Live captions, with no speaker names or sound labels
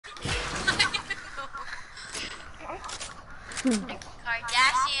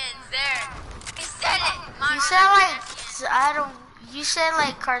Kardashians, there. He said it. Mom, You said like, I don't, you said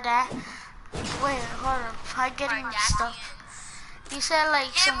like Kardashian. Wait, hold up. I'm getting mixed up. You said like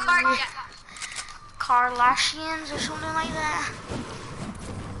some weird Kardashians or something like that.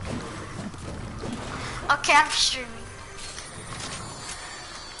 Okay, I'm streaming.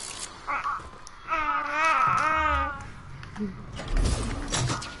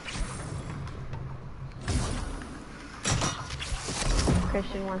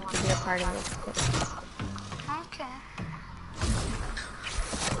 Christian wants to be a part of this. Okay.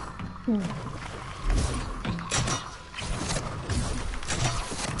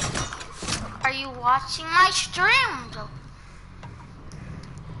 Are you watching my stream though?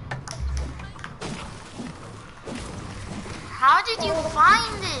 How did you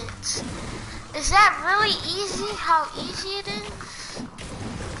find it? Is that really easy? How easy it is?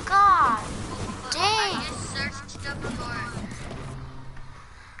 God dang. I just searched up for it.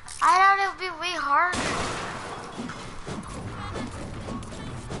 I thought it would be way harder.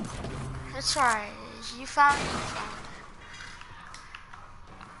 It's alright. You found it.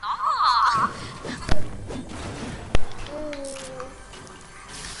 Oh!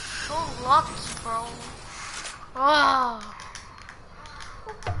 So lucky, bro. Whoa.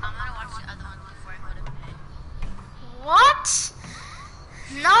 I'm gonna watch the other one before I go to bed. What?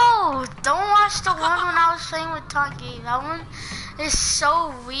 No, don't watch the one when I was playing with Tonky. That one is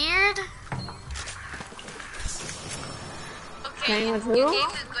so weird. Okay, you Playing with who? gave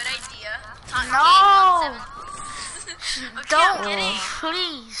me a good idea. No. Okay, Don't, I'm kidding.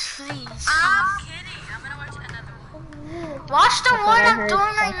 please. I'm kidding. I'm gonna watch another one. Watch the That's one what I I'm heard.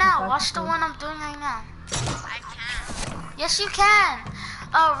 doing right now. That's Watch the awesome. one I'm doing right now. I can. Yes, you can.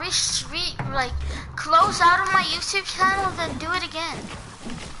 Like, close out of my YouTube channel, then do it again.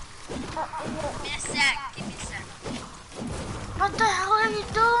 Give me a sec. Give me a sec. What the hell are you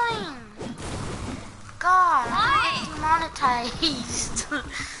doing? God, I'm Why? demonetized.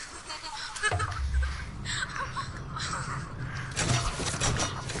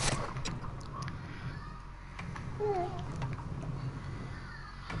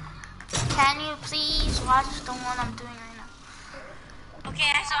 Can you please watch the one I'm doing right now?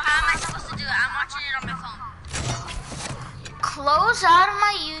 Okay, so how am I supposed to do it? I'm watching it on my phone. Close out of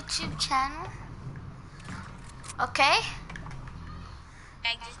my YouTube channel. Okay?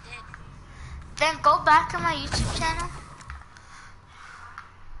 I just did. Then go back to my YouTube channel.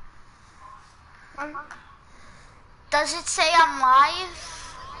 Does it say I'm live?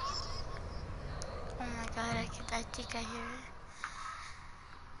 Oh my god, I think I hear it.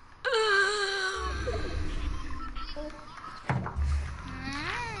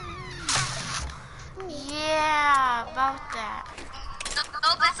 Yeah, about that. No,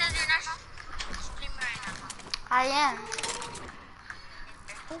 but it says you're not streaming right now. I am.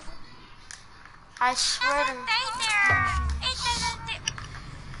 I swear to.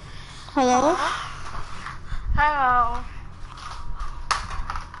 Hello? Hello.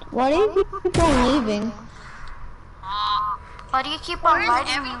 Why do you keep on leaving? Why do you keep on Where's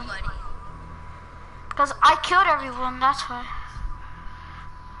inviting me? everybody? Because I killed everyone, that's why.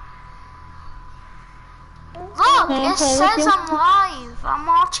 Look, Can I it play with says you? I'm live. I'm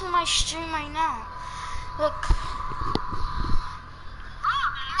watching my stream right now. Look.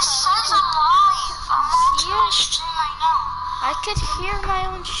 It says I'm live. I'm watching my stream right now. I could hear my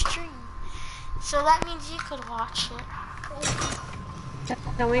own stream. So that means you could watch it.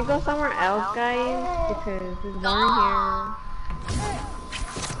 Can we go somewhere else, guys? Because it's boring here.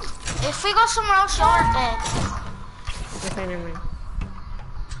 If we go somewhere else, y'all are dead. Okay, never mind.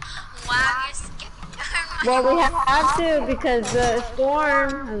 Wow, you're scared. Well, we have to because the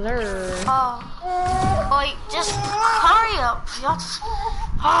storm. Alert. Oh. Wait, just hurry up. Y'all just.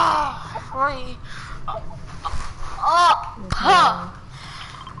 Hurry.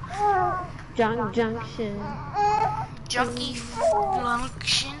 Junction. Junkie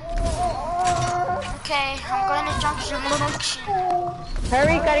Junction. Okay, I'm going to Junction.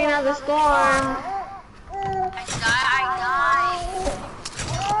 Hurry, cutting out the storm. I die.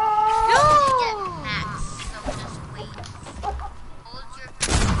 No! Get Max, so just wait. Hold your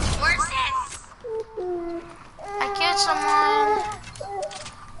horses. I killed someone.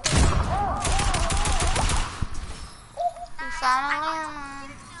 We found a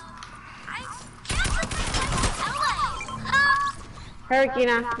landmine. I can't believe I Hurry,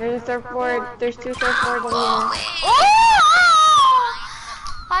 Kina. There's a surfboard. There's two surfboards over here. Oh!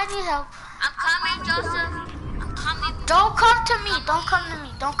 I need help. I'm coming, Joseph. I'm coming. Don't come to me. Don't come to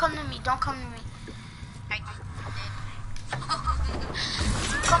me. Don't come to me. Don't come to me. I just did.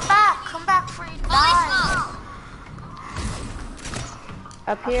 Come back. Come back before you Holy die. smoke.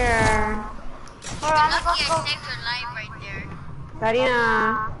 Up here. Hold on, Lucky go. I saved your life right there.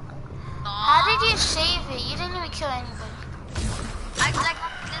 Karina. How did you save it? You didn't even kill anybody. I like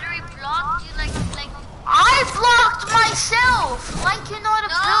literally blocked you like. I blocked myself! Like you know how to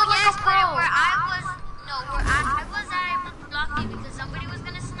No, build like yes, a but pro. where I was, no, where I was, I blocked you because somebody was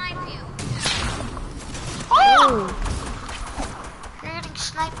gonna snipe you. Oh! You're getting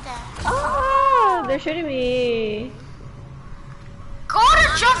sniped at. Oh, they're shooting me. Go to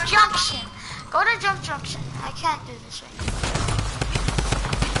Jump Junction. Go to Jump Junction. I can't do this right now.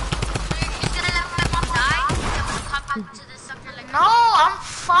 You're gonna let my mom die? I'm gonna pop back to the sucker like. No, I'm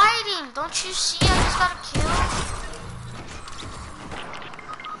fighting. Don't you see? I just got a kill.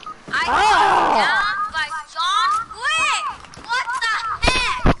 I got down by John Wick! What the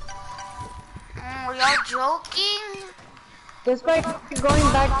heck? Are y'all joking? This bike going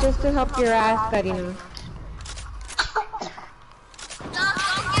back just to help your ass, Karina.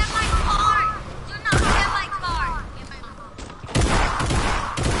 Don't get my car! Do not get my car!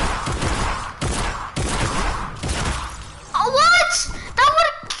 Oh, what? That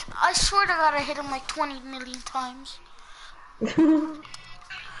would. I swear to God, I hit him like 20 million times.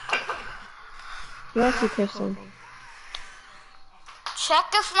 Bless you, Kristen. Check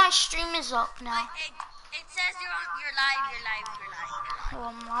if my stream is up now. It says you're live. Oh,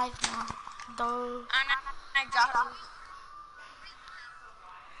 I'm live now. Duh. I dropped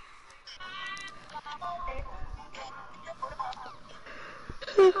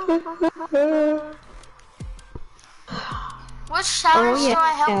Which shower Oh, should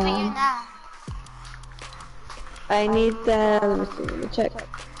I help yeah. you now? I need the, let me see, let me check.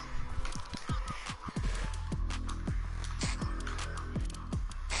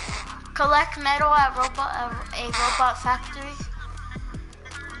 Collect metal at a robot factory.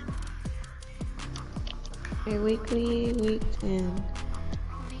 Okay, weekly, week 10.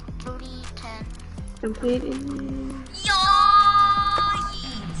 Weekly 10. Completing. Yo!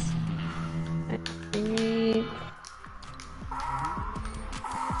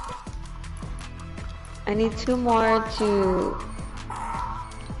 I need 2 more to.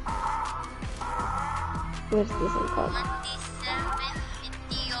 What's this one called? 27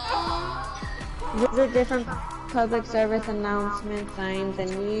 video. Visit different public service announcement signs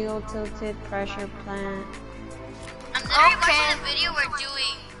and Neo tilted pressure plant I'm literally watching the video we're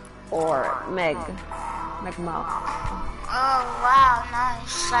doing. or Megma. Oh wow,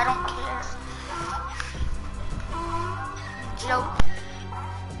 nice. I don't care. Joke.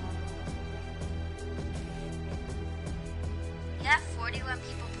 You have 41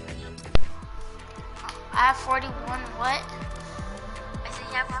 people playing. I have 41 what? I said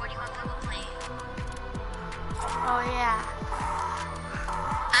you have 41 people playing. Oh yeah.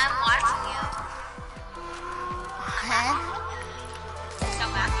 I'm watching you. Huh? So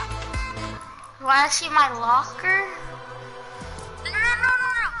bad. You wanna see my locker? No.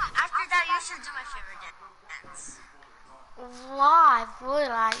 After that, you should do my favorite dance. Why would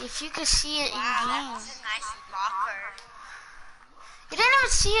I? If you could see it in game. That's a nice locker. You didn't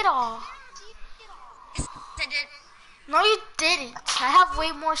even see it all. Yes, I did. No, you didn't. I have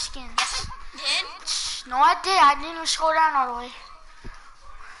way more skins. Did? No, I did. I didn't even scroll down all the way.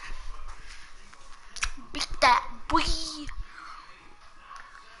 Beat that, boy.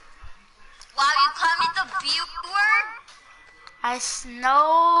 Wow, you call me the B word? No,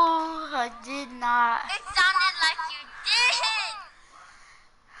 I did not. It sounded like you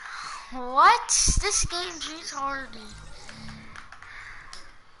did. What? This game's retarded.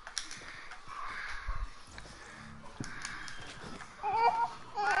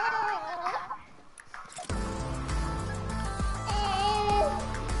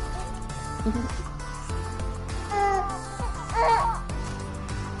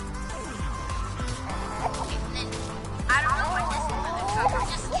 I don't know what this motherfucker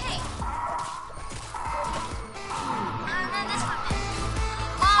just came. And then this one did.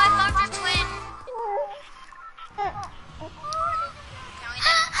 Oh, I found your twin.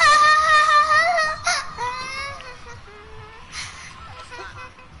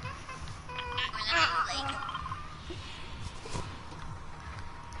 Can we let Lake?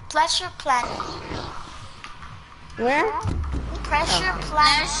 Pleasure Planet. Where? Pressure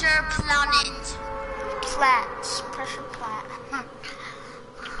Planet. Pleasure Planet. Plants. Pressure Plant.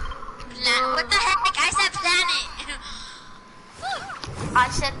 What the heck? I said planet. I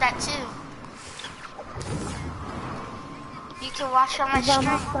said that too. You can watch on my stream.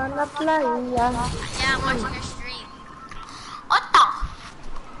 Vamos a la playa. Yeah, I'm watching your stream. What the?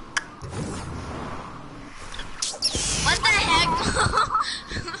 What the heck?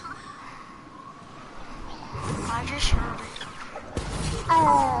 I just heard it. I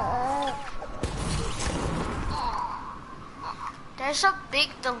big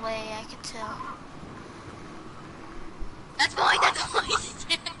delay, I could tell. That's mine, that's mine.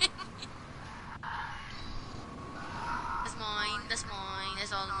 That's mine,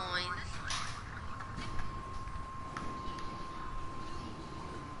 that's all mine.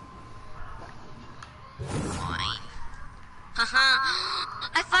 Mine. Haha.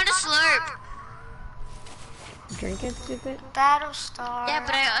 I found a slurp. Drink it, stupid. Battlestar. Yeah,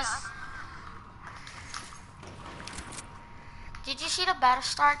 but Did you see the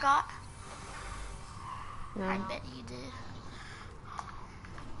Battlestar got? No. I bet you did.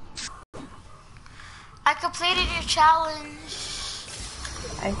 I completed your challenge.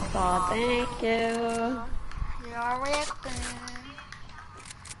 I saw, thank you. You're welcome.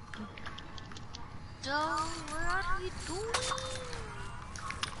 So, what are you doing?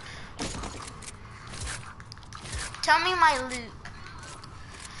 Tell me my loot.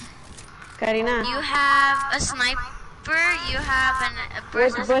 Karina, You have a sniper, you have a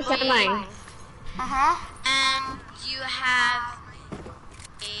which burst bush am I? Uh-huh. and you have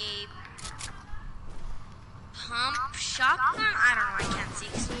a pump shotgun? I don't know, I can't see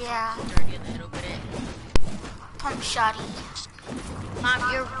because Yeah. it's dirty a little bit. Pump shotty. Mom,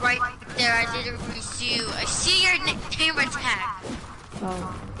 you're right there. I literally see you. I see your name tag.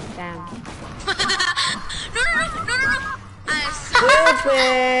 Oh, damn. No.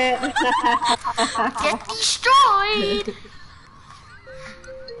 Stupid! Get destroyed.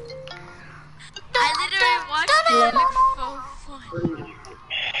 I literally watched it like so fun.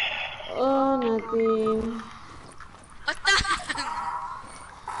 Oh, nothing. What the?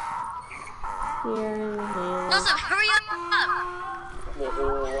 Here in the hand. Joseph, hurry up!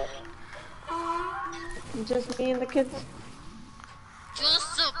 Just me and the kids.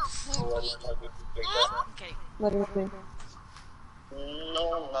 Joseph, okay. What do you mean? No,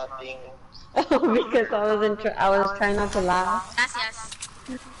 nothing. Oh, because I was trying not to laugh. Gracias.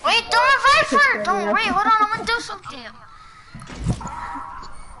 Wait, don't revive her. Don't wait. Hold on, I'm gonna do something.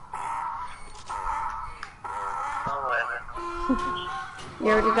 You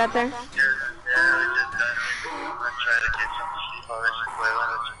already got there? Yeah, I just got it. I'm trying to get some sleep. I was just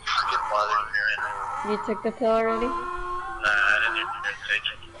fucking bothering me right now. You took the pill already? Nah, I didn't even take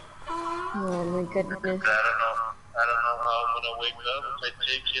it. Oh my goodness. I don't know how I'm gonna wake up if I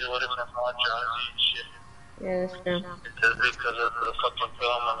take it. What if I'm not drowsy and shit? Yeah, that's true. It's because of the fucking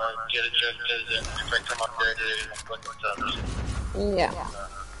film. I'm gonna get it checked. If I come up there, I'm fucking done. Yeah.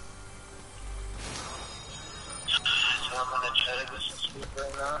 So I'm gonna try to get some sleep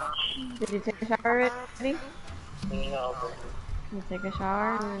right now. Did you take a shower already? No, but You take a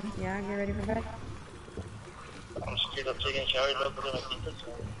shower and then, yeah, get ready for bed? I'm still taking showers up with my people.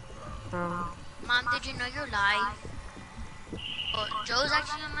 Oh. Mom, did you know you're live? Well, Joe's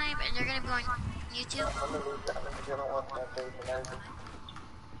actually on live, and they're gonna be on YouTube. I'm gonna lose that because I don't want that day tonight.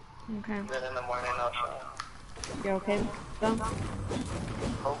 Okay. Then in the morning I'll try. You okay though?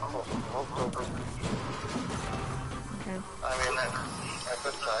 Hopefully. Okay. I mean, I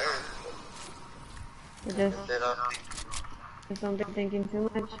feel tired. You just don't be thinking too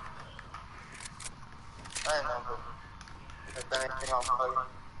much. I know, but if anything, I'll call you.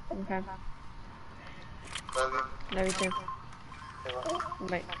 Okay. Love you. Love you too. Okay, bye.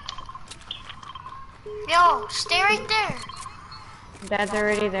 Bye. Yo, stay right there. Dad's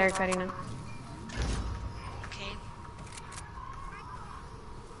already there, Karina. Okay.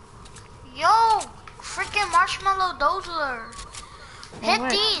 Yo, freaking marshmallow dozer. Hit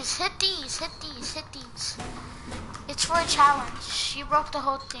what? these, hit these, hit these, hit these. It's for a challenge. You broke the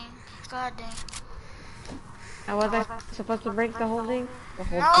whole thing. God dang. Was I supposed to break the whole thing? The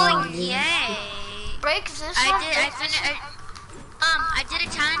whole Oh, thing. yay! Break this one. I finished. I did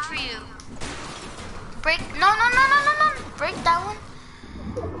a challenge for you. Break. No. Break that one.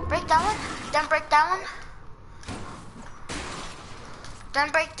 Break that one. Then break that one. Then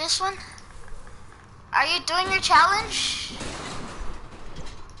break this one. Are you doing your challenge?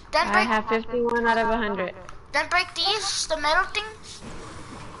 Then I break. have 51 out of 100. Then break these, the metal things.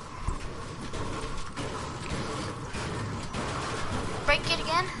 Break it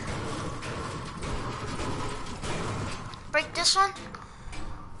again. Break this one.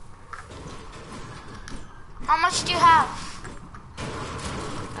 How much do you have?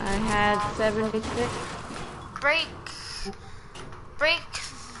 I had 76. Break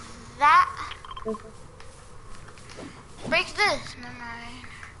that. Break this. Never mind.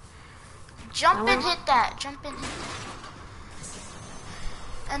 Jump and hit that. Jump and hit that.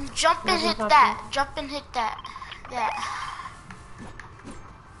 And jump and hit that. Jump and hit that. That.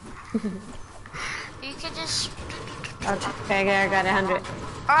 You could just. Okay, I got 100.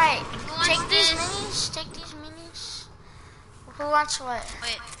 Alright, wants take these this? minis. Take these minis. We'll Who wants what?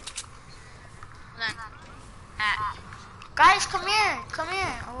 Wait. Hold on. Ah. Guys, come here. Come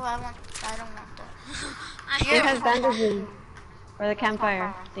here. Oh, I don't want that. Who has bandages? Or the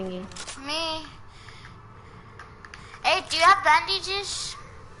campfire thingy? Me. Hey, do you have bandages?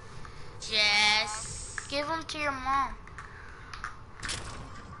 Yes. Give them to your mom.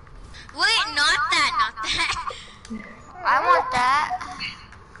 Wait, not that. I want that.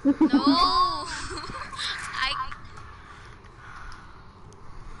 No.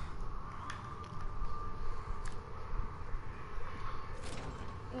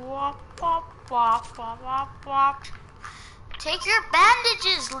 Wop, wop, wop, wop, wop, wop. Take your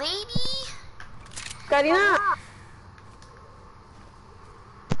bandages, lady. Karina!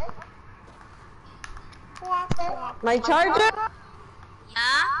 Wop, wop. My charger?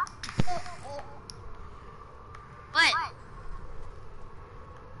 Yeah? What?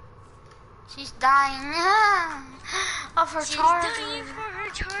 She's dying of her She's charger. dying for her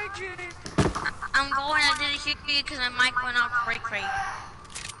charger. I'm going into the shit because my mic went off break rate.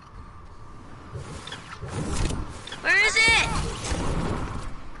 Where is it?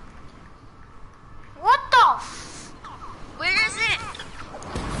 What the Where is it?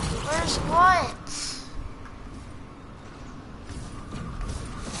 Where's what?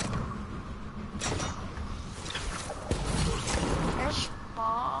 There's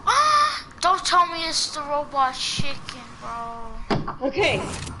ball. Don't tell me it's the robot chicken, bro. Okay.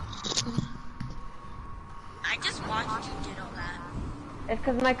 I just watched you did all that. It's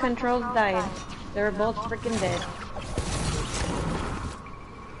because my controls died. They were both freaking dead.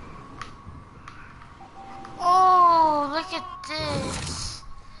 Oh, look at this.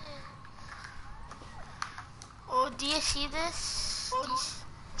 Oh, do you see this?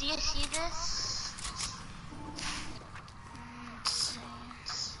 Do you see this?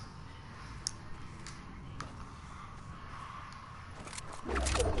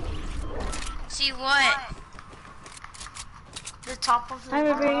 See what? The top of the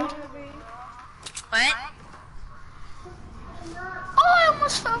Hi, baby. What? Oh, I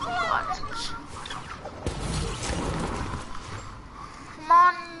almost fell for waters. Come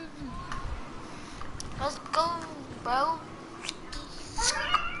on. Let's go, bro.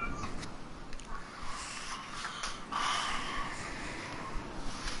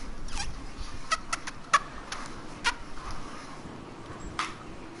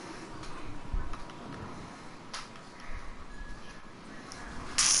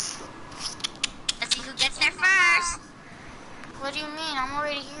 Let's see who gets there first. What do you mean? I'm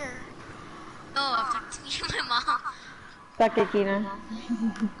already here. No, I'm talking to my mom. Suck it, Kina.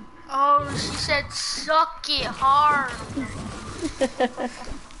 Oh, she said suck it hard.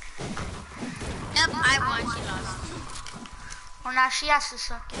 Yep, I won. She lost. Well, now she has to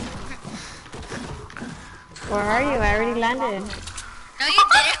suck it. Where are you? I already landed. No, you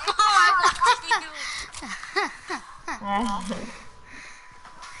didn't. Oh, I won you.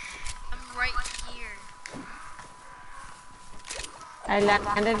 I'm right here. I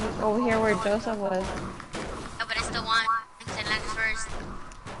landed over here where Joseph was. Yeah, but I still won. I said land first.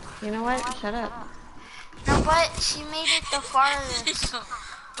 You know what? Shut up. No, but she made it the farthest.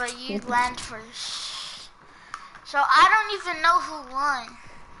 But you land first. So I don't even know who won.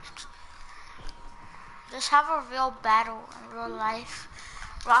 Just have a real battle in real life.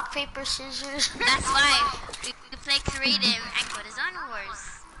 Rock, paper, scissors. That's why we play creative and go to Zone Wars.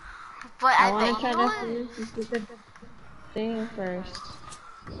 But I I want to bet try you to would. finish this stupid thing first.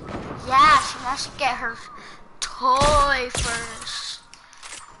 Yeah, she wants to get her toy first.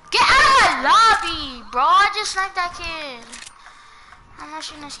 Get out of the lobby, bro. I just sniped that kid. I'm not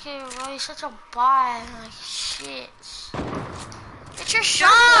shooting this kid, bro. He's such a bot. Like, shit. It's your Your shot.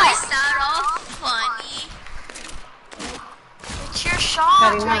 voice sound all funny. It's your shot,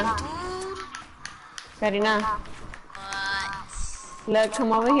 Karina. my dude. Karina, What? look,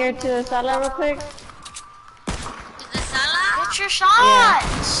 come over here to the sala real quick. To the sala? It's your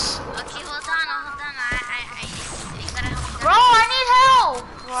shots. Okay, hold on. You gotta help me. Bro, I need help.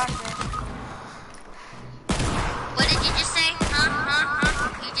 What did you just say?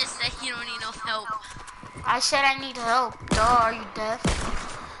 Huh? You just said you don't need no help. I said I need help. Duh, are you deaf?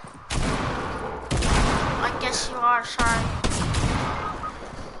 I guess you are, sorry.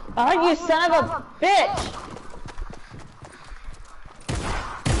 Oh, you son of a bitch!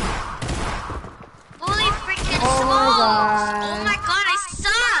 Holy freaking Oh my smokes! God. Oh my god, I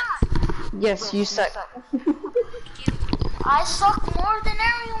suck! Yes, you suck. I suck more than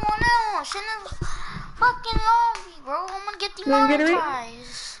everyone else in the fucking lobby, bro. I'm gonna get You wanna get it?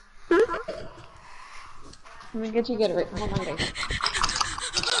 demonetized. Let me get you good. Hold on, guys.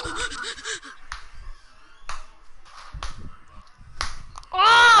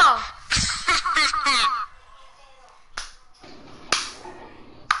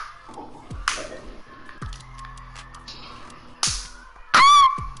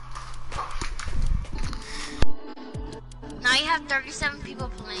 37 people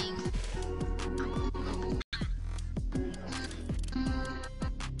playing.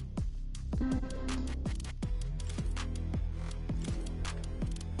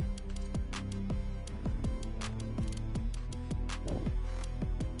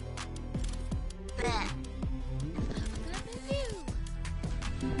 Bet.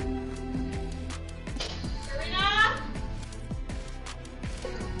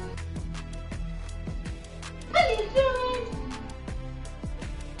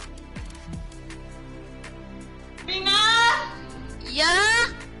 Yeah?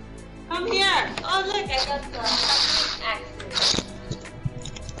 Come here. Oh, look, I got the accent.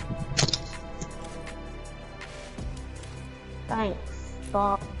 Thanks,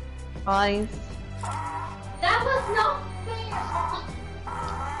 guys. That was not fair.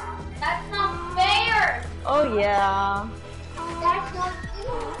 That's not fair. Oh yeah. That's not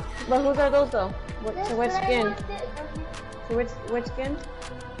fair. But whose are those though? So which skin? So which skin?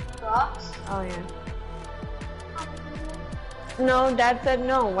 Rocks. Oh yeah. No, Dad said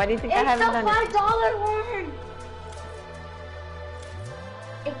no. Why do you think I haven't done it? It's a $5 one.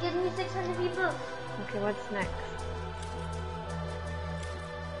 It gives me 600 people. Okay, what's next?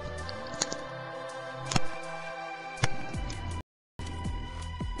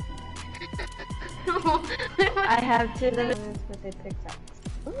 I have 2 limits with a pickaxe.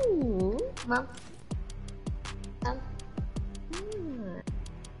 Ooh. Mom.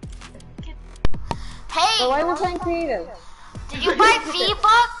 Hey, So why are we playing creative? did you buy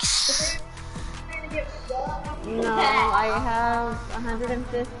V-Bucks? No, I have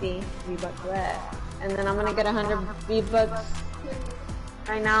 150 V-Bucks left. And then I'm gonna get 100 V-Bucks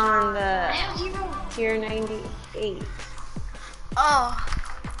right now on the tier 98. Oh.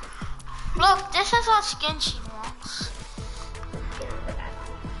 Look, this is what skin she wants.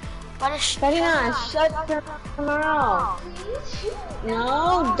 But it's Karina, shut your mouth.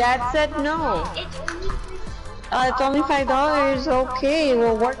 No, Dad said no. It's only $5. Okay,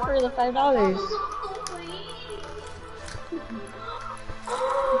 we'll work for the $5.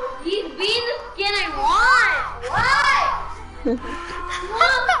 He's being the skin I want. What?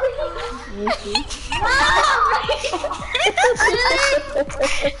 You see?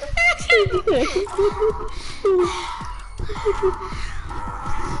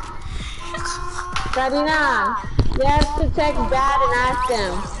 Karina, you have to text Dad and ask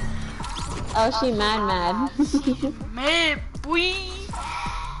him. Oh, she mad. Man, boy.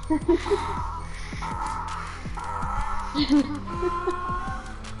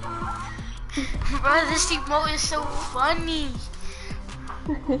 Bro, this emote is so funny.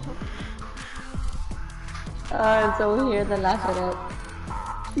 It's over here to laugh it up.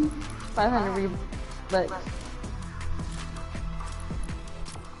 500 V-Bucks.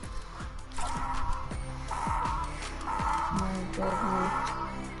 My goodness.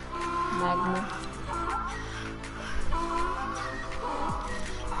 Magma.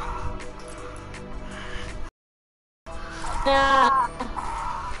 Yeah.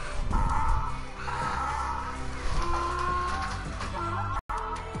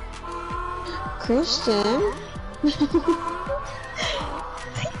 Christian.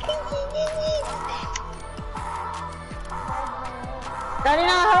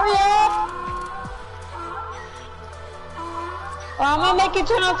 Karina, hurry up! Or I'm gonna make you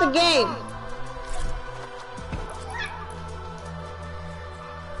turn off the game.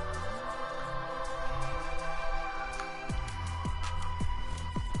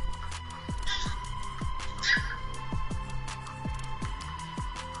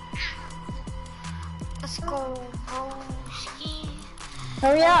 Let's go, broski.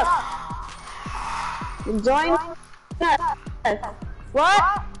 Hurry up! Join us. What?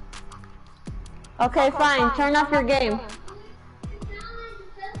 Okay, fine. Turn off your game.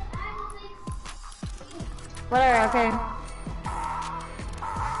 Whatever, okay.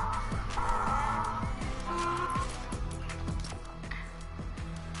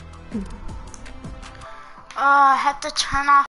 I have to turn off